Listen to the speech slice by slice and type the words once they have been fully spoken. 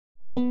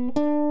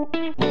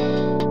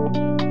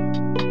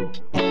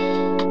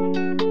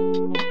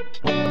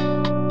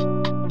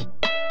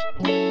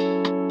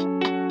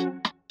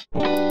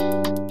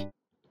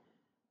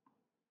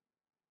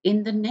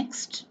In the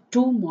next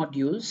two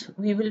modules,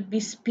 we will be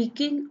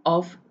speaking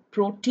of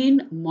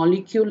protein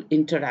molecule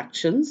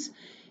interactions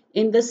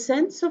in the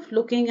sense of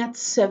looking at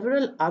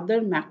several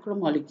other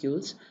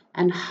macromolecules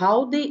and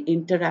how they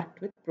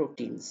interact with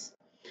proteins.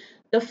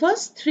 The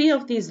first three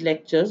of these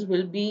lectures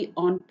will be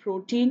on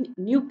protein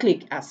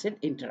nucleic acid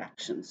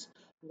interactions,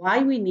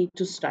 why we need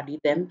to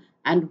study them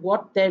and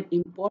what their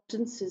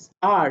importances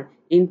are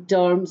in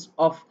terms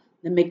of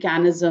the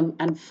mechanism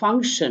and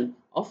function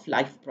of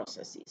life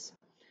processes.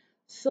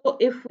 So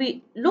if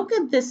we look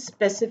at this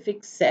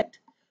specific set,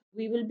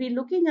 we will be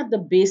looking at the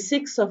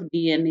basics of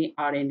DNA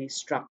RNA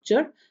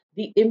structure,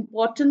 the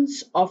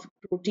importance of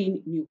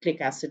protein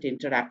nucleic acid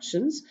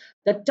interactions,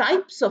 the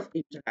types of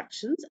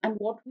interactions, and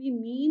what we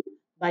mean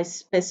by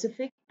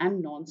specific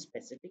and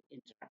non-specific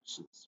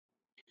interactions.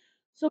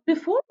 So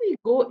before we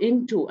go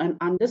into an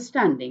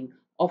understanding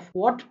of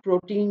what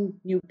protein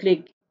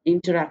nucleic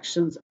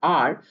interactions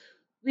are,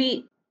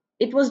 we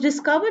it was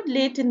discovered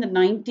late in the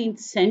 19th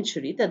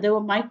century that there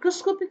were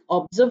microscopic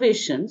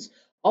observations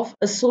of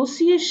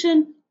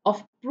association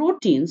of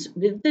proteins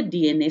with the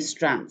DNA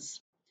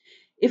strands.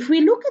 If we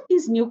look at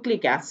these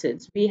nucleic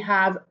acids, we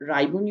have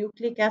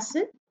ribonucleic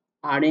acid,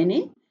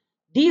 RNA,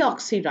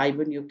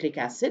 deoxyribonucleic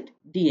acid,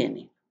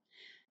 DNA.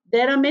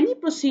 There are many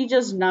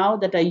procedures now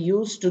that are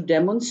used to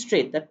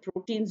demonstrate that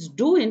proteins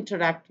do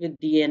interact with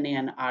DNA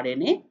and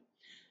RNA,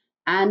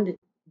 and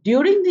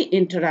during the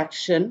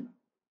interaction,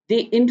 they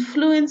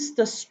influence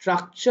the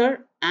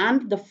structure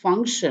and the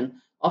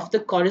function of the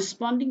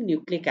corresponding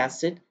nucleic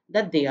acid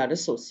that they are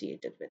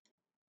associated with.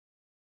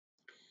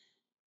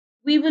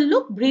 We will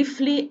look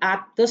briefly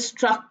at the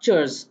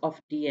structures of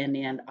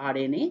DNA and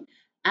RNA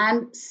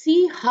and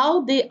see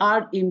how they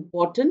are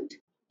important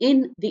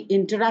in the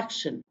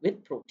interaction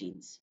with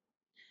proteins.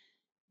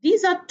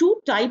 These are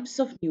two types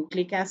of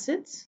nucleic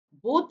acids.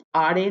 Both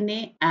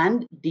RNA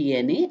and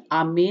DNA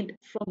are made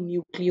from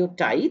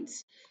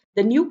nucleotides.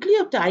 The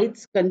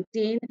nucleotides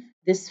contain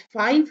this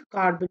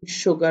 5-carbon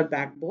sugar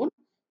backbone,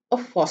 a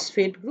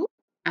phosphate group,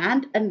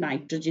 and a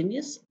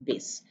nitrogenous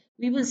base.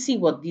 We will see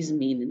what these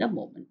mean in a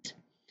moment.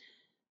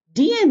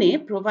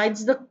 DNA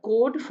provides the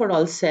code for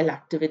all cell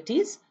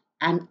activities,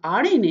 and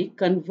RNA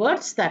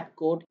converts that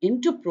code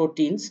into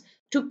proteins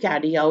to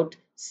carry out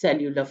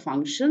cellular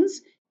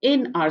functions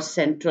in our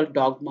central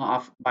dogma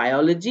of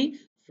biology,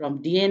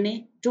 from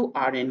DNA to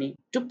RNA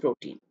to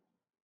protein.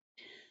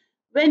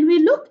 When we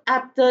look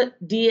at the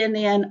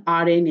DNA and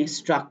RNA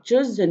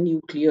structures, the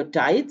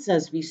nucleotides,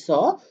 as we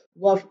saw,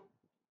 were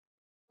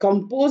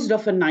composed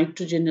of a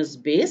nitrogenous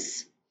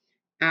base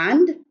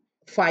and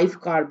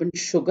 5-carbon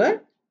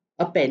sugar,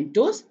 a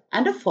pentose,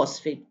 and a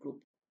phosphate group.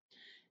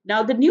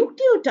 Now, the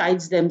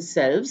nucleotides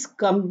themselves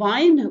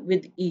combine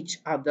with each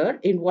other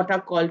in what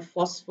are called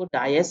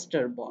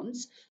phosphodiester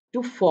bonds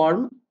to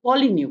form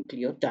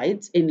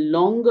polynucleotides in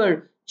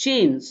longer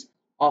chains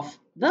of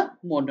the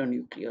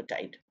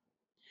mononucleotide.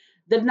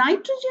 The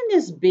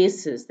nitrogenous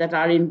bases that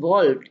are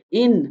involved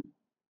in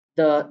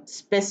the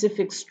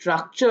specific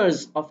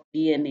structures of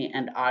DNA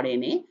and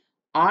RNA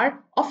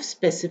are of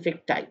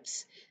specific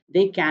types.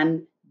 They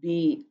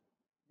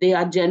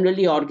are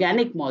generally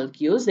organic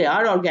molecules. They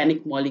are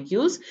organic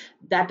molecules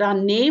that are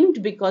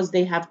named because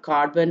they have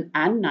carbon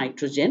and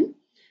nitrogen,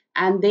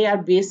 and they are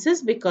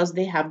bases because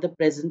they have the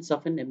presence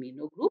of an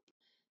amino group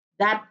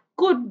that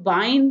could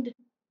bind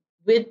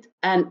with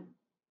and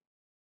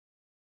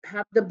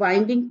have the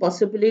binding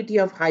possibility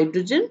of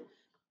hydrogen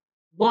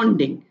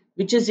bonding,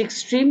 which is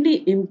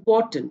extremely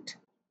important,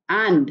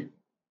 and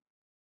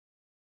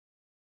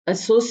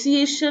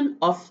association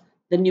of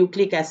the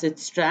nucleic acid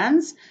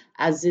strands,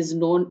 as is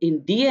known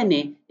in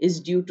DNA,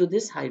 is due to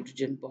this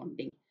hydrogen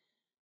bonding.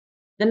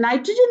 The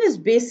nitrogenous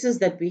bases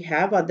that we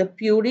have are the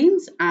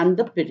purines and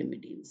the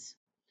pyrimidines.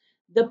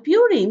 The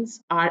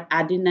purines are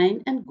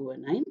adenine and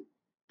guanine,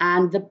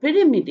 and the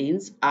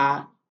pyrimidines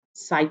are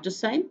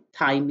cytosine,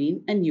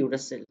 thymine, and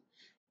uracil.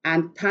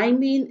 And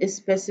thymine is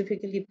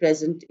specifically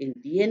present in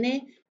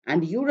DNA,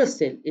 and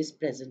uracil is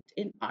present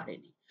in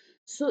RNA.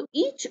 So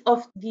each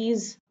of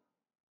these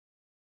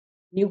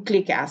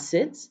nucleic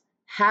acids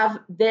have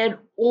their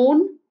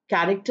own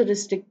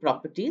characteristic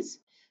properties.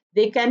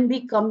 They can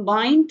be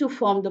combined to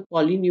form the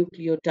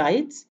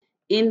polynucleotides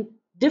in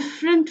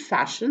different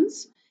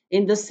fashions,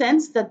 in the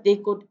sense that they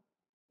could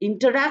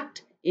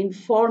interact in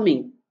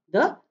forming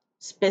the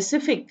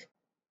specific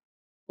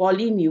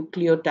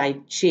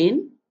polynucleotide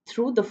chain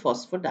through the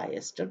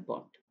phosphodiester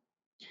bond.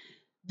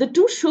 The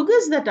two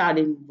sugars that are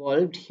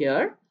involved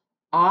here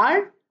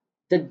are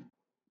the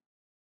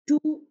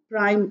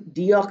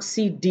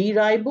 2'-deoxy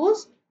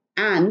D-ribose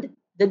and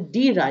the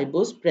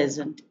D-ribose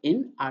present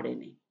in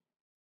RNA.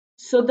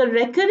 So the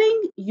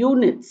recurring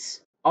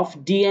units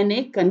of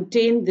DNA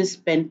contain this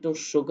pentose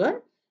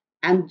sugar,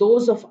 and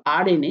those of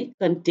RNA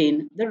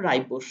contain the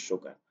ribose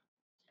sugar.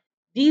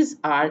 These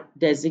are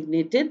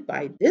designated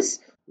by this,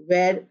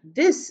 where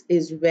this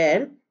is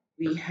where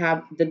we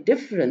have the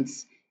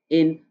difference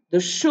in the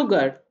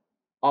sugar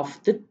of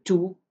the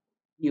two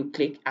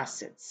nucleic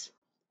acids.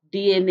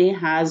 DNA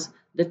has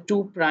the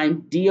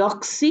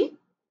 2'-deoxy,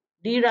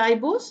 D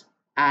ribose,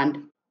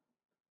 and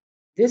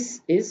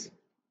this is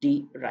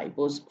D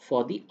ribose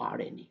for the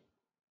RNA.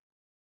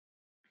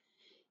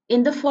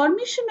 In the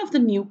formation of the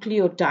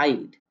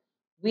nucleotide,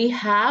 we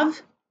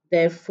have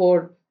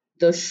therefore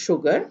the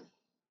sugar.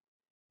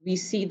 We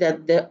see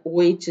that the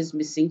OH is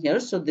missing here.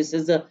 So this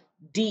is a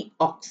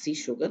deoxy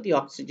sugar. The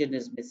oxygen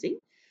is missing.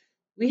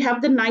 We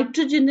have the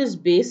nitrogenous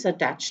base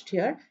attached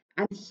here.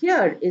 And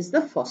here is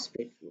the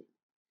phosphate group.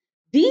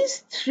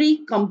 These three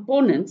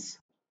components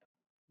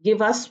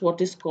give us what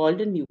is called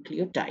a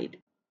nucleotide.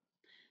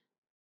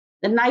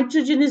 The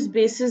nitrogenous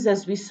bases,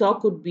 as we saw,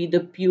 could be the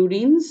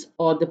purines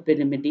or the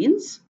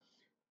pyrimidines.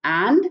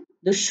 And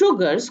the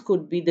sugars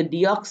could be the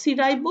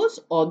deoxyribose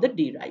or the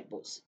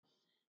D-ribose.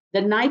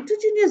 The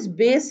nitrogenous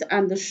base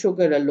and the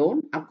sugar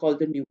alone are called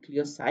the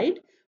nucleoside.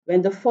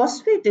 When the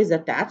phosphate is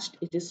attached,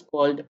 it is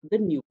called the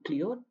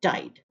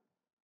nucleotide.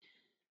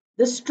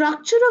 The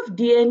structure of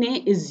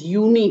DNA is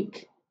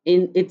unique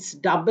in its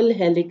double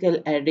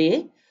helical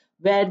array,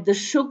 where the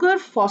sugar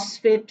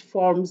phosphate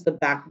forms the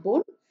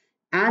backbone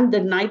and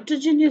the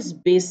nitrogenous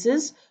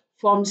bases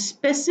form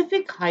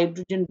specific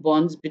hydrogen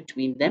bonds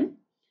between them.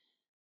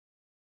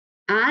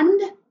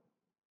 And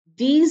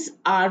these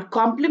are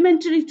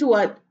complementary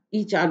to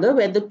each other,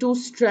 where the two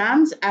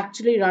strands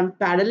actually run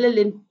parallel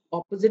in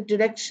opposite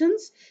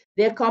directions.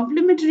 They are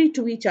complementary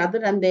to each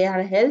other and they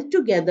are held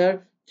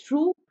together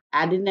through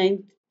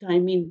adenine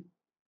thymine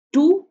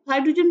 2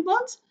 hydrogen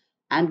bonds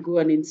and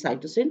guanine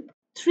cytosine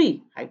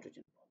 3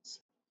 hydrogen bonds.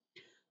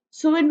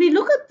 So when we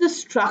look at the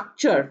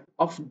structure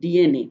of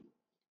DNA,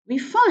 we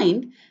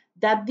find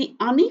that the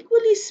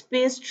unequally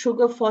spaced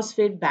sugar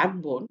phosphate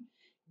backbone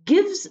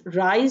gives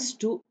rise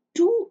to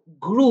two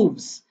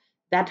grooves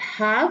that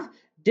have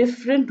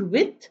different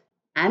width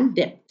and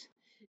depth.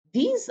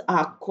 These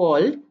are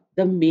called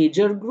the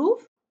major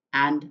groove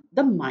and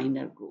the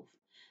minor groove.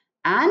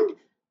 And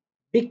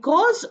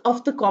because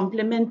of the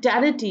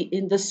complementarity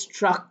in the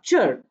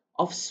structure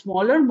of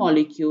smaller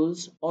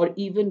molecules or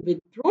even with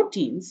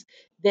proteins,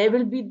 there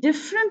will be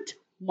different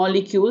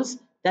molecules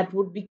that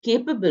would be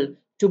capable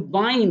to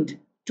bind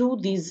to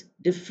these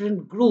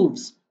different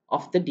grooves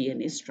of the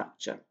DNA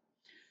structure.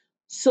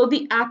 So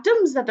the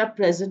atoms that are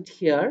present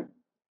here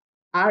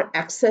are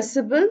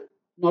accessible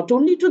not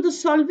only to the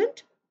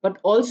solvent but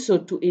also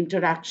to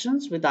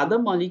interactions with other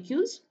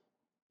molecules,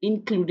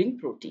 including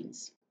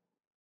proteins.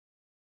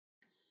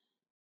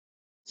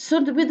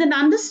 So with an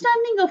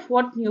understanding of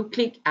what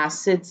nucleic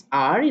acids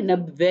are in a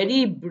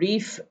very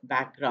brief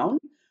background,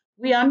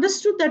 we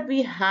understood that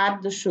we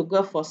had the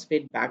sugar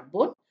phosphate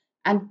backbone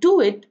and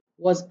to it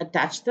was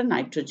attached the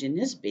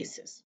nitrogenous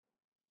bases.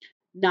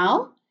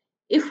 Now,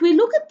 if we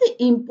look at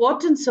the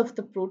importance of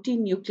the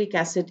protein nucleic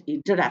acid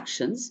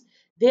interactions,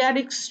 they are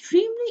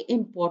extremely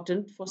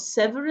important for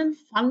several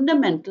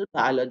fundamental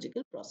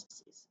biological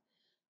processes.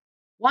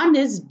 One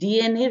is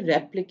DNA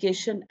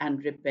replication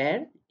and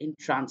repair in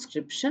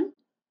transcription,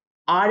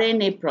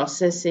 RNA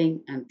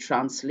processing and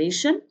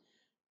translation,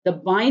 the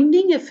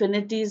binding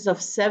affinities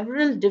of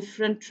several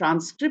different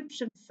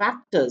transcription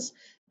factors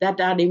that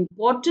are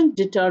important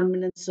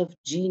determinants of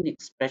gene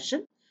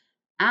expression,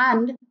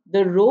 and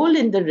the role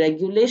in the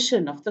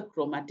regulation of the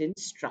chromatin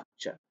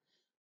structure.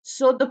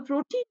 So the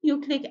protein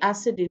nucleic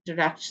acid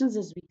interactions,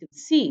 as we can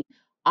see,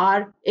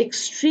 are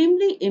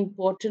extremely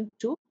important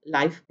to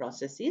life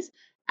processes,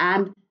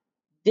 and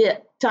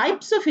the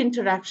types of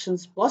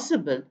interactions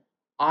possible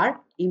are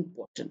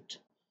important.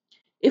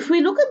 If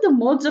we look at the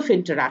modes of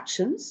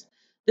interactions,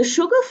 the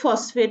sugar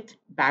phosphate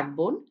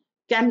backbone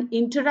can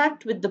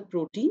interact with the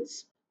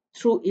proteins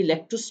through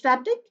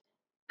electrostatic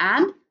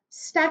and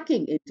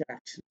stacking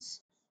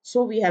interactions.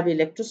 So we have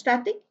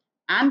electrostatic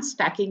and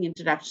stacking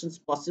interactions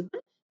possible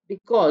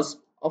because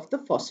of the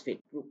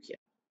phosphate group here.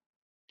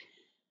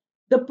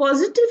 The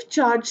positive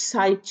charge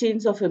side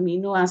chains of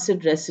amino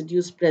acid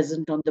residues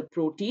present on the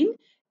protein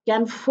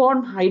can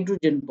form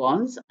hydrogen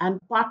bonds and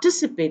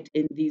participate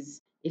in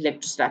these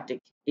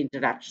electrostatic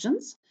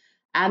interactions.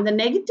 And the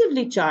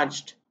negatively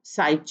charged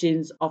side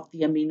chains of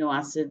the amino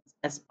acids,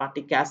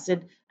 aspartic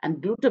acid and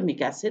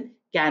glutamic acid,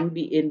 can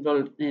be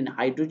involved in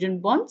hydrogen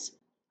bonds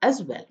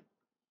as well.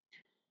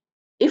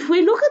 If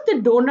we look at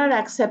the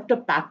donor-acceptor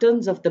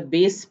patterns of the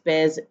base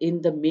pairs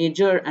in the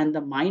major and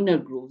the minor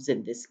grooves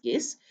in this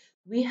case,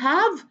 we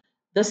have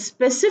the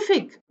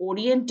specific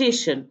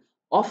orientation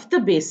of the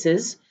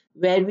bases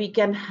where we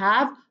can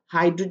have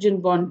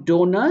hydrogen bond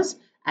donors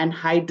and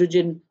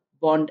hydrogen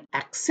bond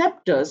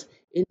acceptors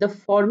in the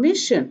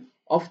formation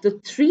of the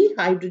three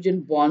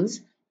hydrogen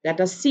bonds that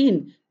are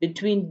seen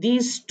between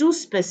these two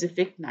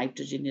specific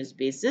nitrogenous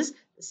bases,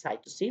 the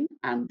cytosine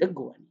and the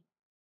guanine.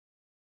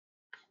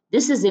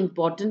 This is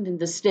important in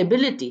the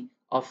stability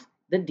of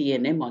the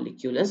DNA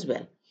molecule as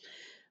well.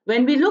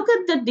 When we look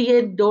at the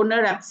DNA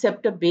donor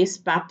acceptor base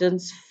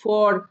patterns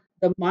for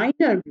the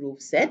minor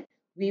groove set,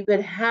 we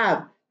will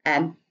have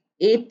an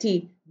AT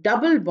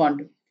double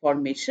bond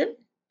formation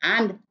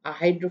and a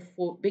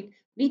hydrophobic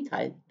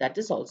methyl that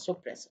is also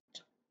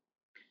present.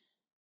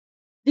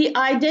 The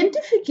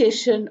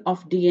identification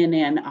of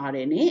DNA and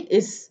RNA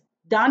is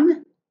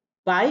done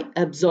by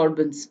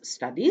absorbance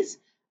studies.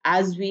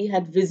 As we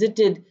had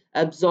visited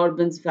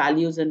absorbance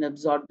values and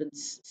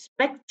absorbance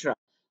spectra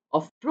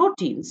of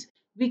proteins,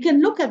 we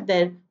can look at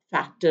their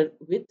factor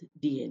with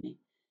DNA.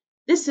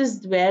 This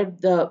is where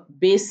the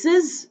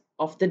bases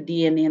of the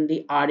DNA and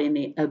the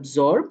RNA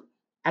absorb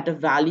at a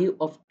value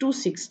of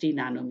 260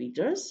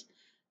 nanometers.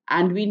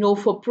 And we know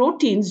for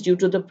proteins, due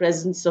to the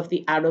presence of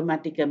the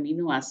aromatic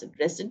amino acid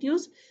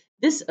residues,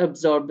 this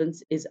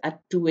absorbance is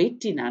at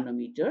 280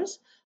 nanometers.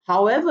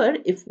 However,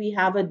 if we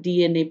have a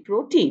DNA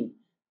protein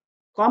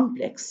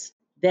complex,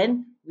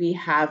 then we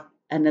have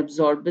an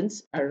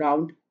absorbance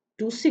around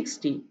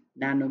 260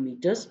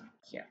 nanometers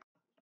here.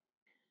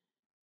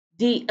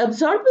 The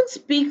absorbance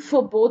peak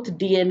for both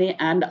DNA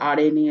and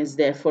RNA is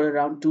therefore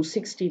around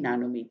 260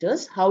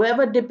 nanometers.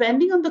 However,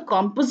 depending on the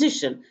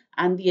composition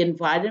and the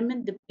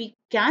environment, the peak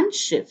can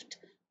shift,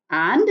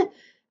 and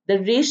the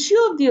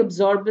ratio of the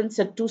absorbance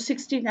at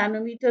 260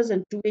 nanometers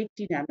and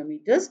 280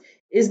 nanometers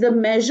is the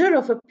measure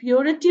of a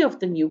purity of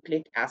the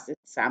nucleic acid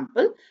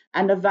sample,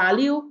 and a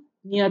value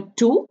near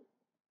 2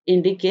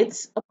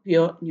 indicates a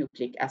pure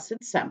nucleic acid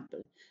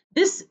sample.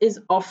 This is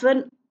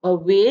often a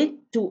way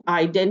to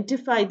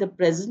identify the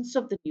presence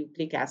of the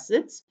nucleic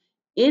acids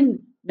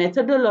in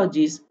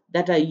methodologies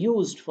that are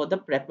used for the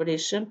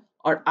preparation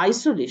or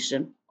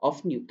isolation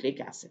of nucleic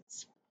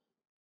acids.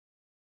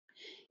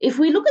 If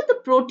we look at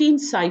the protein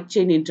side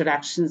chain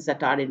interactions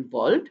that are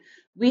involved,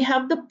 we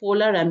have the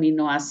polar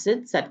amino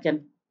acids that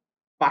can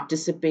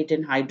participate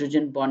in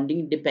hydrogen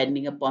bonding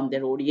depending upon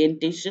their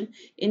orientation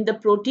in the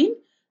protein,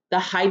 the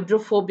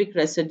hydrophobic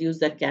residues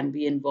that can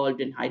be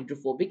involved in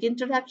hydrophobic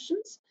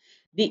interactions,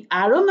 the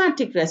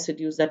aromatic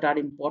residues that are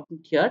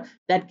important here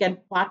that can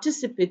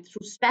participate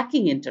through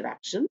stacking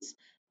interactions,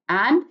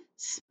 and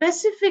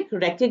specific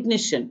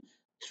recognition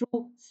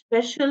through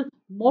special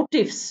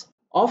motifs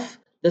of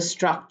the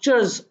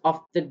structures of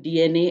the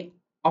DNA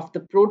of the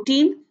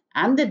protein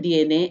and the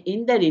DNA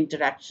in their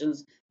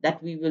interactions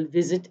that we will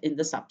visit in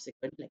the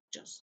subsequent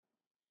lectures.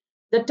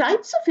 The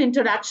types of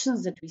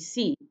interactions that we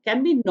see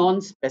can be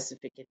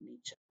non-specific in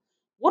nature.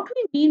 What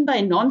we mean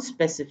by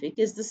non-specific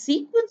is the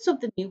sequence of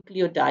the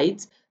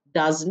nucleotides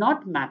does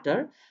not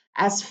matter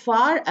as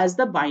far as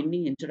the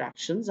binding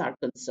interactions are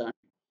concerned.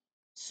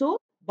 So,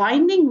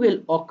 binding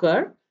will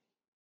occur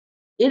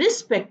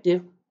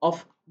irrespective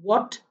of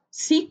what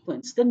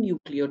sequence the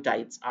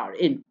nucleotides are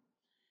in.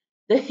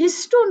 The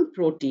histone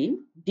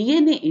protein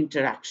DNA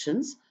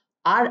interactions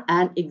are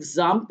an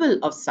example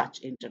of such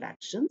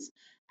interactions,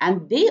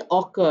 and they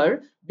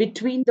occur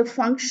between the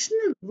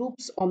functional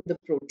groups on the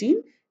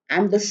protein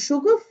and the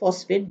sugar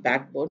phosphate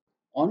backbone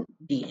on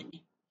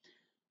DNA.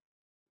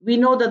 We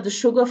know that the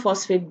sugar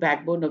phosphate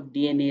backbone of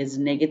DNA is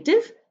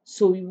negative,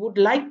 so we would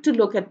like to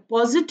look at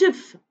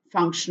positive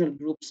functional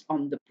groups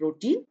on the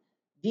protein.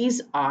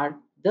 These are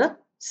the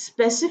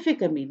specific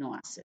amino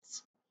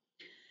acids.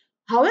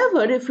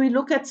 However, if we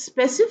look at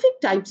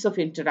specific types of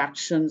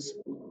interactions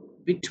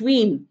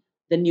between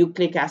the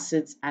nucleic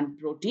acids and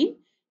protein,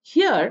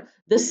 here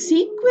the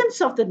sequence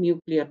of the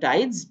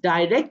nucleotides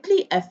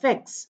directly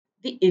affects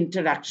the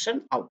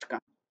interaction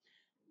outcome.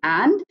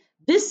 And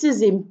this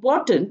is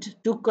important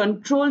to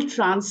control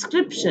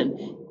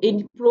transcription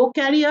in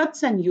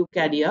prokaryotes and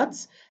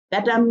eukaryotes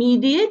that are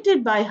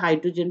mediated by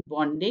hydrogen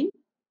bonding,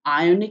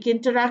 ionic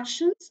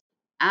interactions,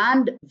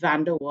 and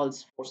van der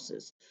Waals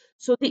forces.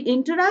 So the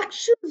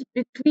interactions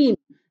between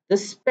the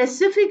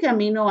specific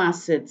amino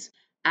acids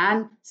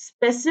and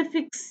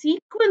specific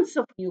sequence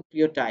of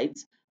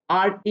nucleotides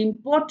are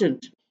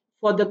important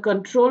for the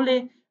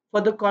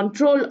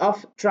control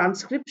of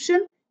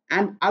transcription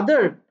and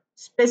other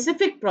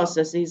specific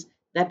processes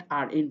that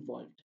are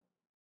involved.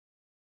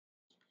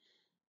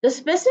 The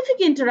specific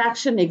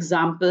interaction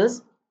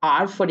examples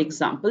are, for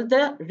example,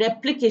 the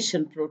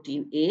replication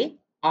protein A,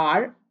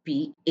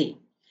 RPA.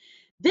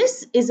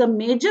 This is a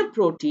major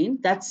protein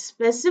that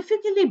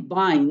specifically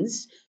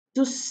binds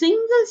to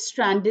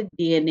single-stranded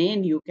DNA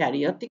in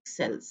eukaryotic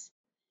cells.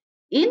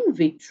 In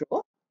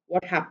vitro,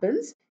 what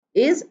happens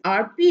is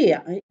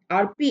RPA,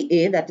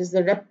 that is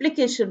the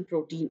replication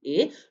protein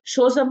A,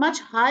 shows a much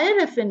higher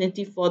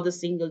affinity for the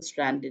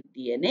single-stranded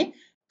DNA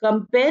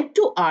compared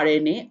to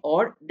RNA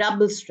or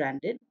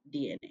double-stranded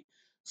DNA.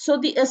 So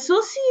the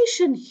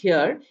association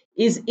here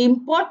is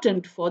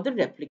important for the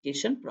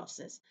replication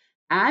process,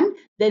 and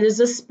there is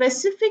a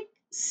specific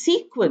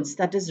sequence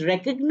that is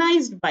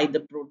recognized by the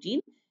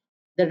protein,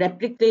 the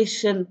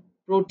replication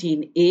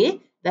protein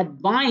A,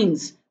 that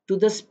binds to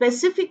the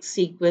specific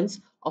sequence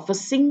of a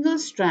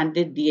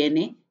single-stranded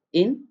DNA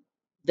in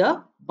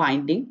the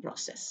binding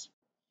process.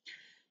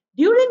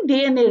 During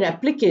DNA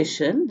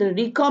replication, the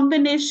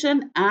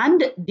recombination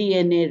and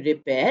DNA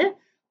repair,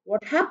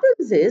 what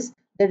happens is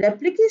the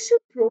replication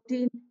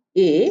protein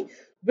A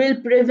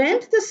will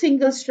prevent the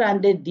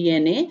single-stranded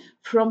DNA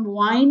from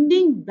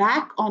winding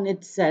back on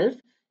itself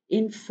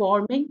in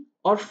forming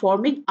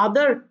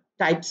other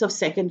types of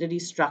secondary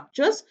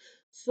structures.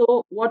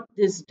 So what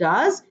this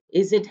does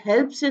is it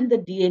helps in the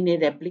DNA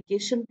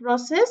replication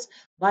process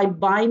by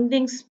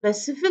binding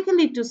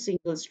specifically to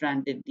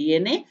single-stranded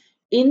DNA.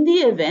 In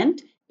the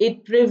event,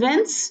 it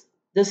prevents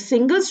the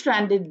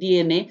single-stranded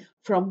DNA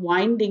from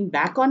winding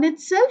back on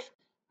itself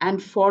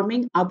and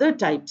forming other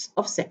types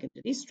of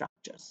secondary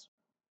structures.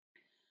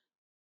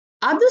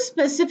 Other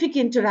specific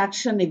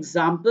interaction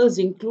examples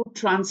include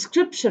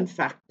transcription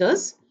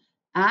factors,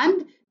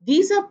 and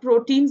these are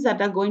proteins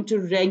that are going to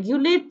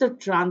regulate the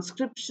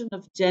transcription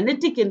of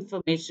genetic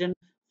information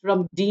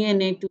from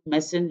DNA to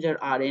messenger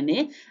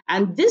RNA,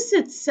 and this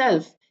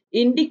itself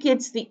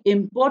indicates the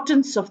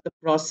importance of the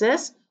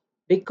process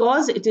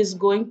because it is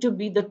going to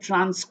be the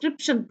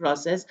transcription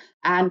process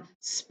and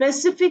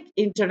specific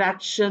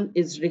interaction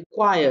is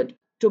required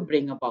to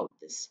bring about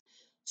this.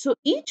 So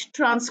each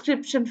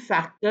transcription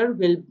factor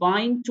will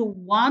bind to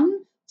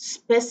one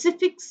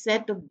specific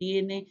set of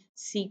DNA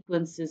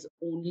sequences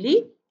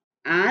only,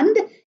 and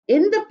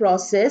in the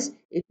process,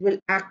 it will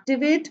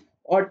activate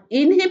or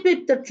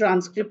inhibit the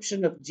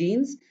transcription of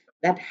genes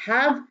that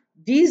have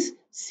these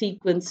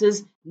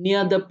sequences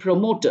near the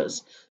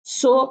promoters.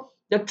 So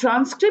the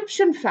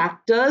transcription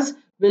factors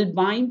will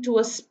bind to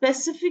a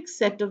specific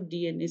set of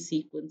DNA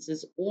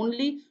sequences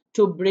only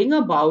to bring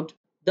about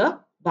the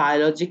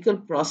biological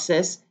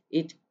process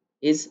it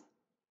is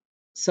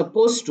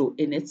supposed to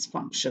in its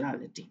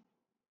functionality.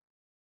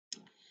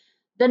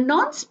 The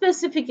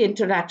non-specific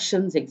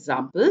interactions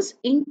examples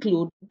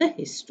include the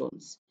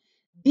histones.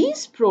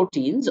 These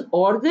proteins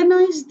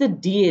organize the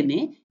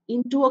DNA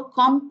into a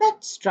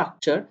compact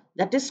structure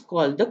that is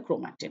called the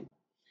chromatin.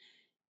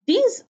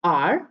 These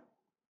are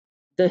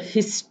the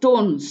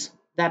histones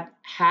that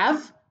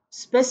have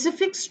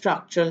specific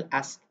structural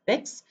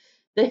aspects.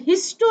 The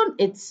histone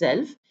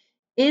itself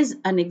is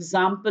an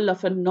example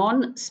of a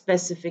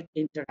non-specific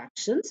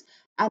interactions,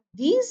 and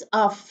these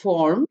are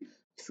formed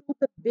through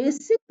the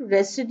basic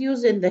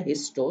residues in the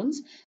histones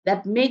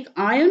that make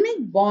ionic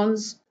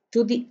bonds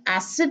to the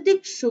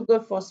acidic sugar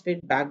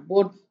phosphate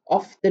backbone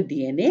of the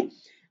DNA,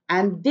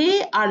 and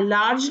they are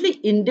largely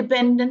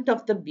independent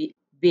of the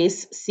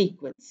base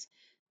sequence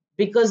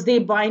because they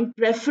bind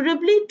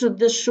preferably to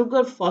the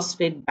sugar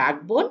phosphate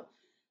backbone.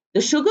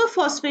 The sugar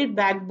phosphate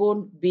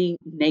backbone being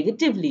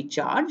negatively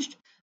charged,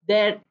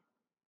 their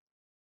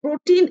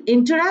protein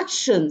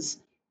interactions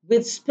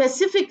with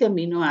specific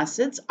amino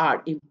acids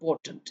are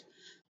important.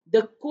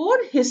 The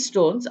core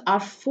histones are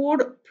four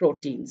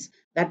proteins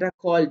that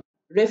are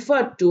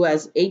referred to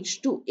as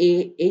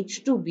H2A,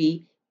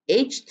 H2B,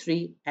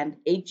 H3, and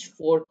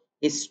H4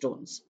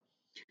 histones.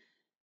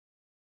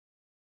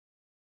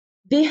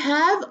 They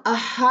have a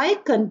high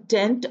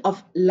content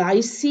of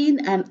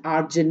lysine and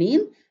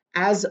arginine,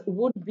 as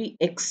would be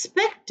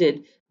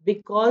expected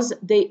because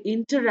they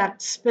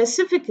interact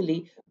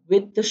specifically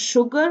with the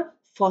sugar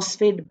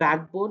phosphate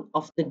backbone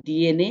of the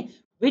DNA,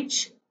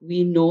 which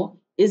we know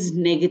is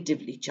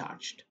negatively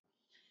charged.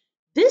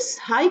 This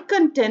high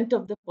content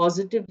of the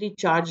positively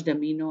charged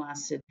amino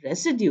acid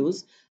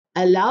residues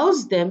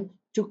allows them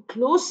to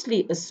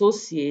closely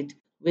associate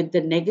with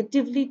the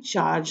negatively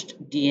charged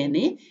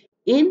DNA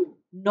in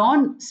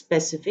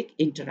non-specific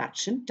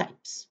interaction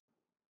types.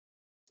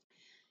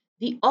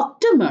 The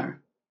octamer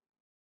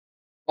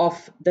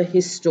of the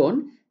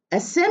histone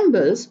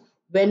assembles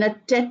when a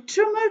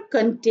tetramer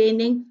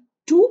containing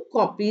two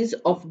copies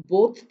of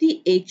both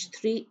the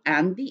H3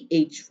 and the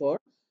H4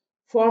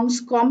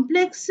 forms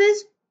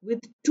complexes with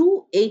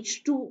two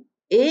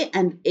H2A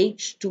and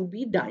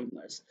H2B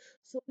dimers.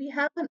 So we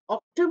have an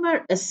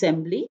octamer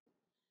assembly.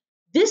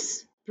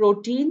 This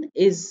protein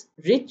is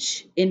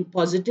rich in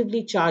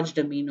positively charged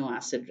amino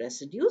acid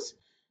residues,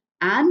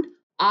 and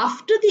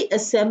after the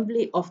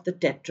assembly of the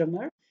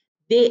tetramer,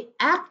 they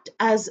act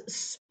as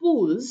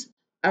spools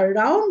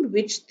around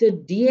which the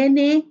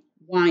DNA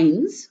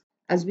winds,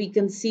 as we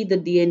can see the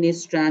DNA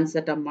strands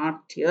that are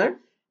marked here,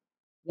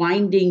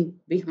 winding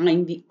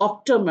behind the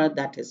octamer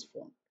that is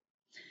formed.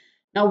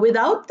 Now,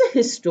 without the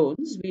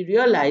histones, we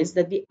realize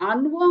that the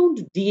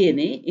unwound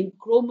DNA in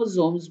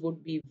chromosomes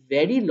would be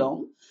very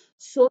long.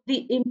 So,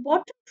 the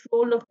important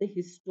role of the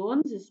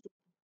histones is to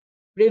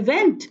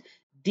prevent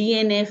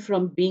DNA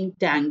from being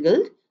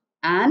tangled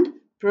and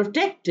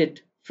protect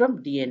it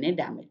from DNA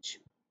damage.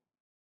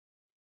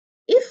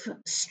 If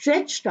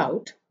stretched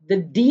out,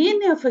 the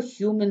DNA of a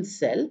human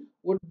cell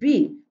would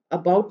be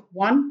about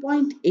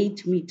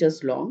 1.8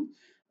 meters long,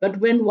 but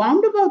when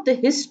wound about the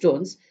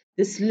histones,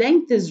 this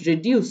length is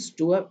reduced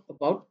to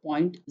about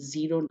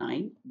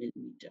 0.09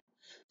 millimeter.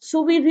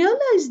 So we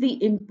realize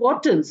the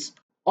importance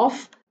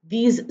of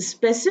these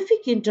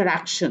specific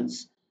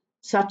interactions,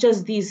 such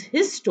as these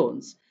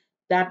histones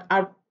that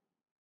are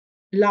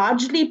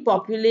largely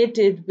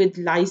populated with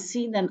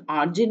lysine and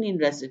arginine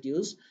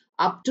residues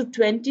up to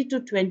 20 to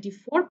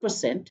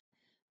 24%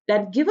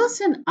 that give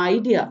us an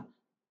idea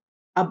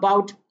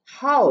about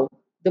how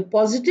the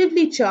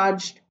positively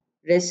charged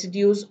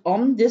residues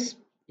on this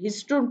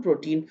histone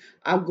protein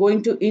are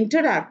going to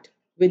interact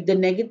with the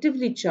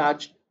negatively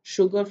charged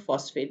sugar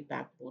phosphate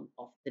backbone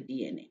of the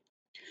DNA.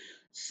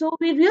 So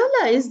we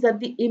realize that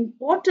the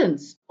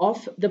importance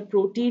of the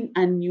protein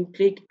and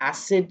nucleic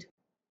acid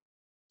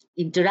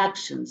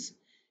interactions,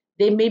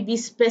 They may be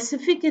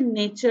specific in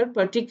nature,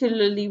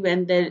 particularly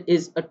when there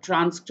is a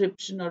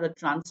transcription or a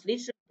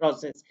translation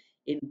process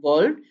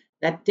involved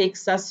that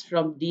takes us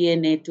from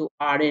DNA to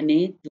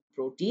RNA to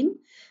protein.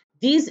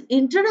 These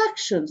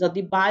interactions or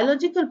the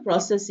biological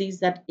processes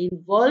that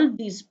involve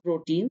these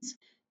proteins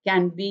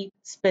can be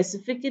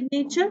specific in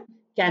nature,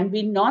 can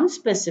be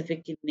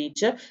non-specific in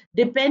nature,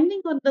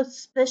 depending on the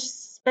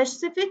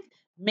specific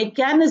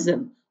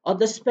mechanism or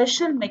the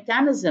special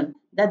mechanism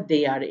that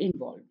they are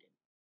involved in.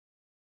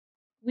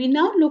 We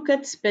now look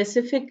at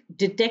specific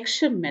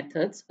detection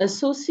methods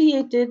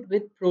associated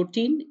with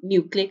protein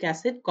nucleic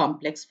acid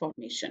complex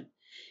formation.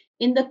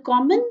 In the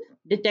common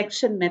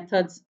detection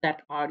methods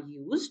that are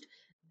used,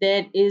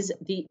 there is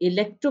the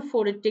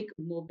electrophoretic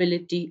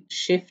mobility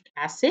shift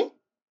assay,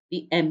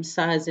 the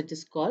EMSA as it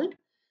is called,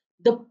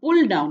 the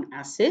pull down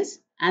assays,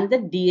 and the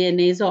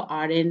DNAs or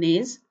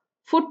RNAs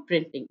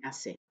footprinting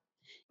assay.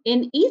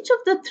 In each of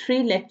the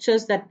three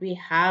lectures that we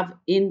have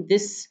in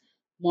this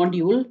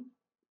module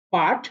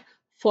part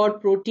for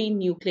protein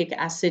nucleic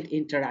acid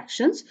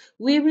interactions,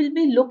 we will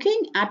be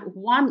looking at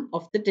one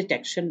of the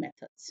detection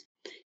methods.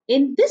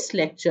 In this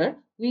lecture,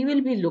 we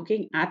will be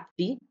looking at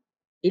the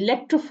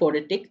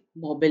electrophoretic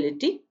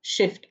mobility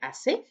shift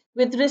assay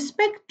with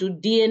respect to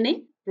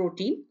DNA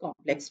protein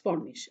complex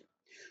formation.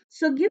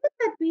 So given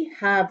that we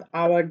have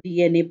our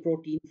DNA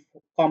protein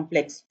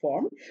complex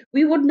formed,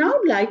 we would now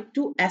like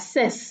to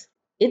assess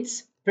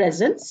its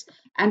presence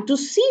and to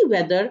see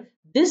whether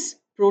this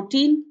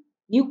protein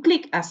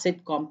nucleic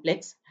acid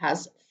complex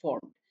has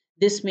formed.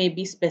 This may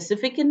be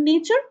specific in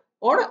nature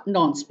or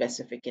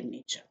non-specific in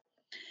nature.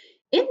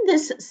 In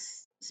this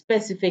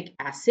specific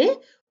assay,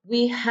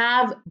 we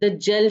have the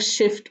gel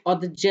shift or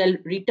the gel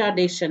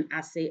retardation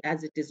assay,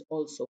 as it is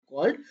also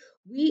called.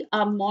 We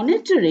are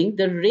monitoring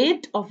the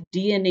rate of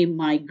DNA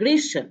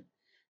migration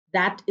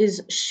that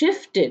is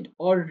shifted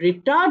or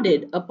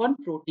retarded upon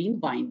protein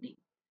binding.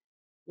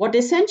 What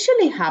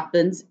essentially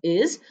happens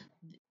is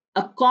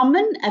a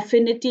common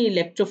affinity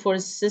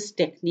electrophoresis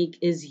technique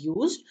is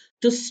used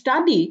to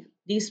study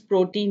these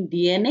protein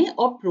DNA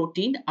or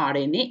protein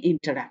RNA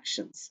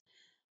interactions.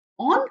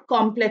 On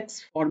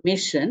complex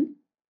formation,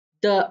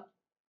 the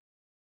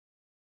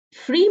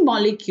free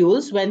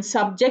molecules, when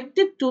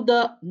subjected to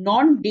the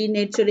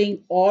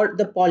non-denaturing or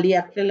the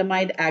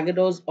polyacrylamide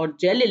agarose or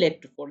gel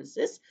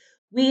electrophoresis,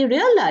 we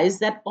realize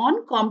that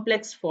on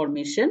complex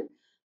formation,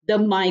 the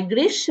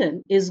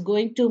migration is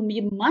going to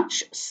be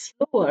much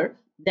slower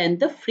than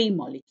the free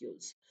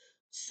molecules.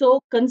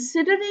 So,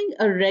 considering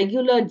a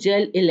regular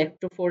gel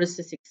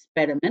electrophoresis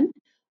experiment,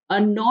 a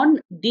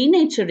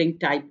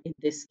non-denaturing type in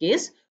this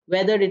case,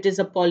 whether it is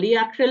a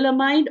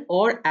polyacrylamide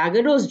or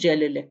agarose gel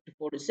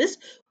electrophoresis,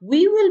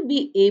 we will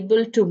be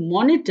able to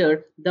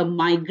monitor the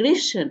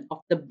migration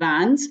of the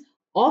bands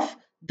of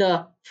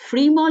the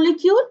free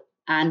molecule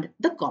and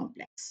the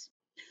complex.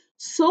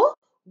 So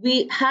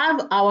we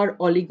have our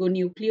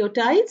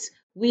oligonucleotides,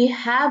 we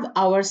have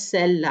our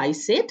cell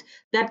lysate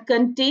that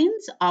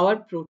contains our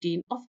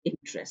protein of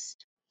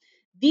interest.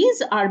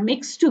 These are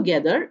mixed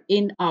together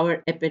in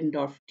our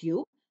Eppendorf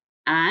tube,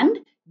 and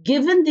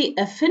given the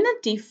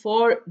affinity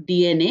for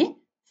DNA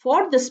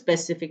for the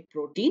specific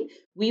protein,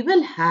 we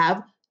will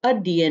have a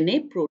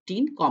DNA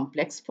protein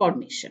complex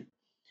formation.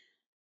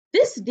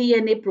 This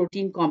DNA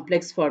protein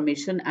complex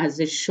formation, as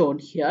is shown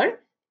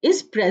here,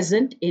 is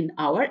present in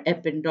our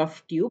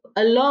Eppendorf tube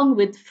along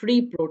with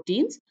free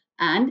proteins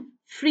and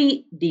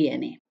free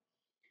DNA.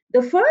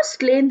 The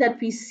first lane that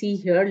we see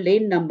here,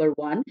 lane number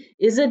 1,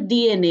 is a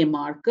DNA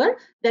marker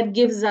that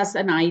gives us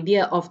an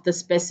idea of the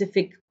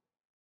specific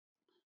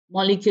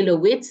molecular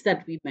weights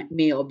that we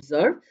may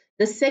observe.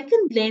 The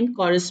second lane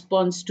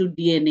corresponds to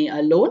DNA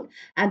alone,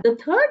 and the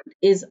third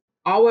is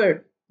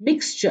our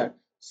mixture.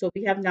 So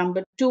we have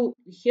number 2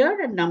 here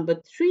and number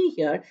 3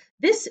 here.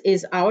 This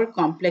is our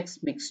complex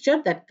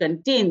mixture that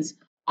contains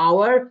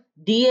our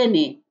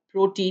DNA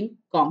protein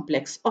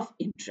complex of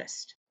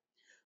interest.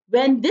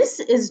 When this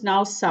is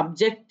now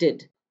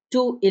subjected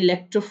to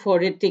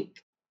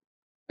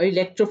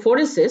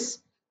electrophoresis,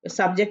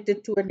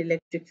 subjected to an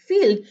electric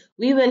field,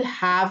 we will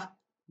have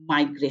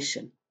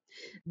migration.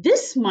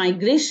 This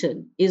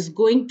migration is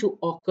going to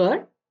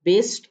occur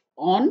based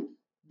on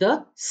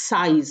the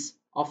size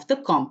of the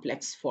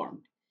complex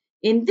formed.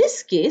 In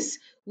this case,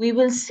 we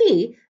will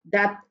see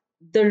that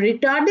the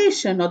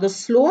retardation or the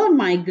slower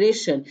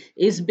migration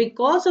is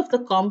because of the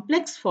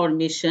complex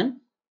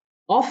formation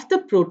of the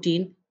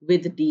protein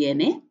with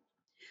DNA.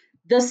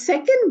 The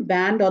second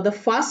band or the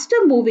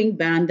faster moving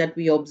band that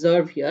we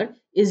observe here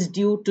is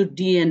due to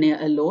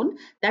DNA alone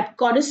that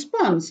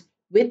corresponds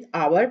with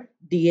our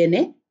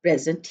DNA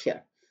present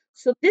here.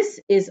 So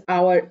this is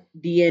our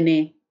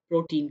DNA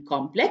protein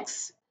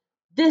complex.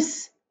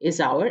 This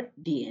is our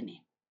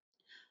DNA.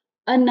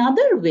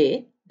 Another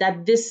way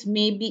that this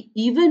may be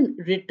even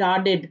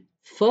retarded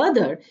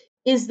further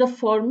is the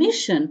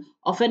formation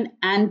of an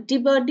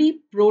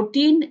antibody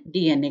protein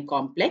DNA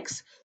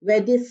complex,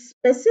 where the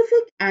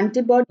specific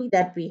antibody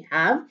that we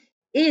have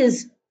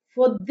is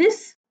for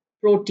this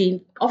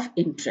protein of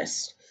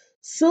interest.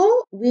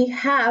 So we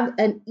have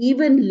an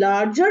even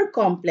larger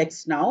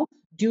complex now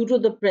due to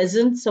the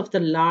presence of the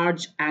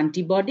large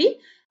antibody.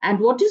 And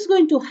what is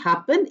going to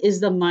happen is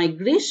the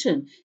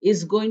migration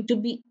is going to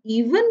be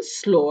even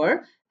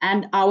slower,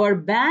 and our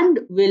band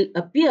will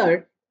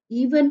appear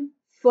even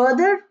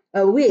further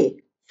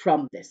away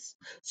from this.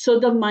 So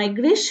the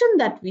migration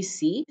that we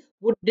see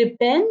would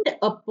depend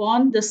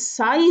upon the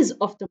size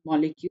of the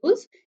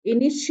molecules.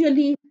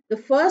 Initially, the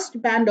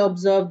first band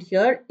observed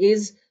here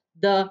is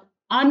the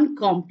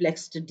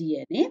uncomplexed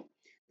DNA.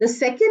 The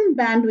second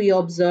band we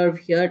observe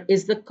here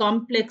is the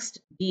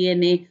complexed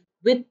DNA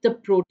with the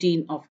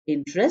protein of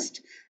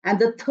interest. And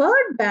the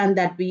third band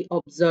that we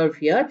observe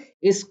here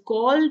is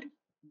called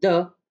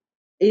the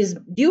is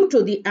due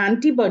to the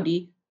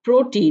antibody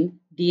protein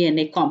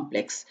DNA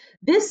complex.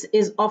 This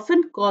is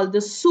often called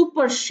the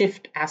super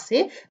shift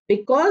assay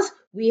because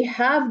we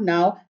have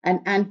now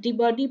an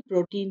antibody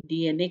protein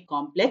DNA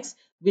complex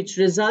which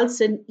results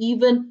in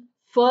even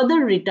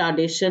further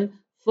retardation,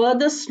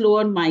 further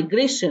slower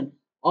migration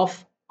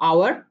of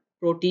our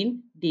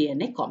protein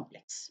DNA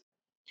complex.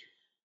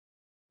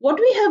 What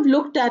we have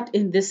looked at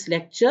in this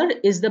lecture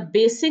is the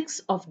basics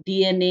of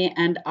DNA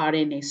and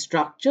RNA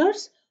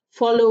structures,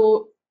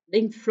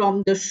 following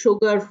from the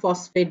sugar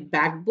phosphate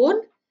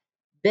backbone.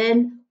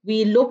 Then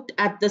we looked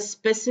at the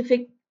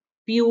specific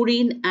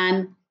purine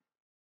and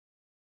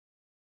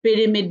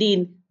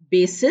pyrimidine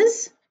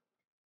bases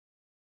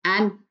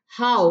and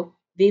how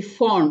they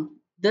form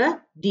the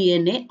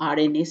DNA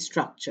RNA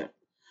structure.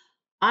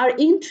 Our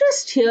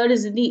interest here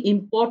is in the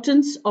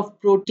importance of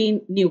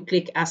protein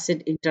nucleic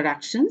acid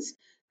interactions,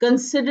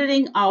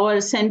 considering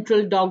our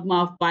central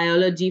dogma of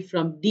biology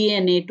from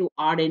DNA to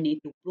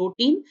RNA to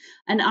protein.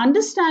 An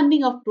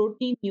understanding of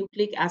protein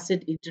nucleic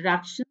acid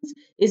interactions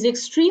is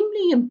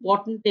extremely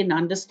important in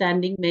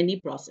understanding many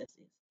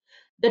processes.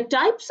 The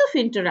types of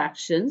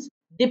interactions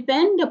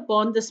depend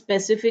upon the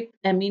specific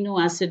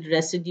amino acid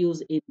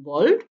residues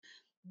involved.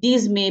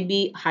 These may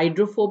be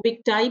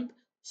hydrophobic type,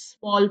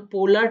 small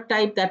polar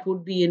type that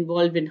would be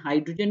involved in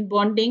hydrogen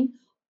bonding,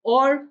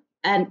 or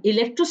an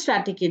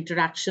electrostatic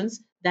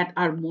interactions that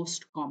are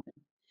most common.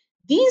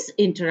 These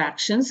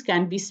interactions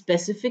can be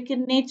specific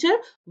in nature,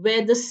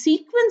 where the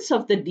sequence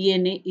of the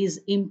DNA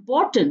is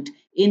important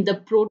in the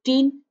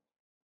protein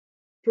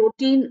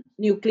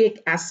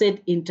nucleic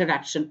acid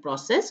interaction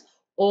process,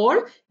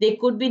 or they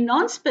could be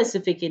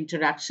non-specific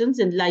interactions,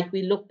 and like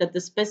we looked at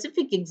the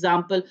specific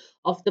example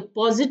of the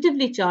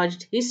positively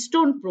charged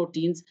histone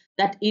proteins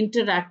that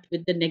interact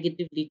with the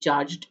negatively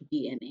charged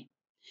DNA.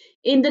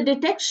 In the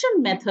detection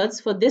methods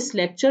for this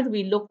lecture,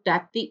 we looked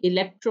at the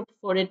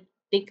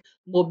electrophoretic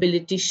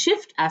mobility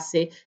shift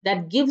assay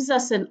that gives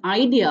us an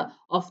idea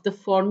of the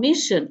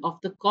formation of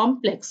the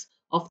complex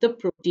of the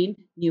protein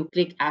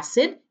nucleic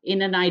acid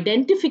in an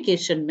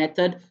identification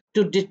method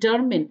to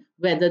determine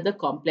whether the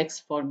complex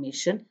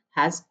formation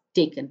has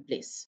taken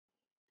place.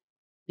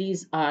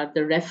 These are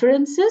the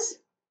references.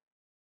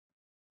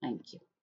 Thank you.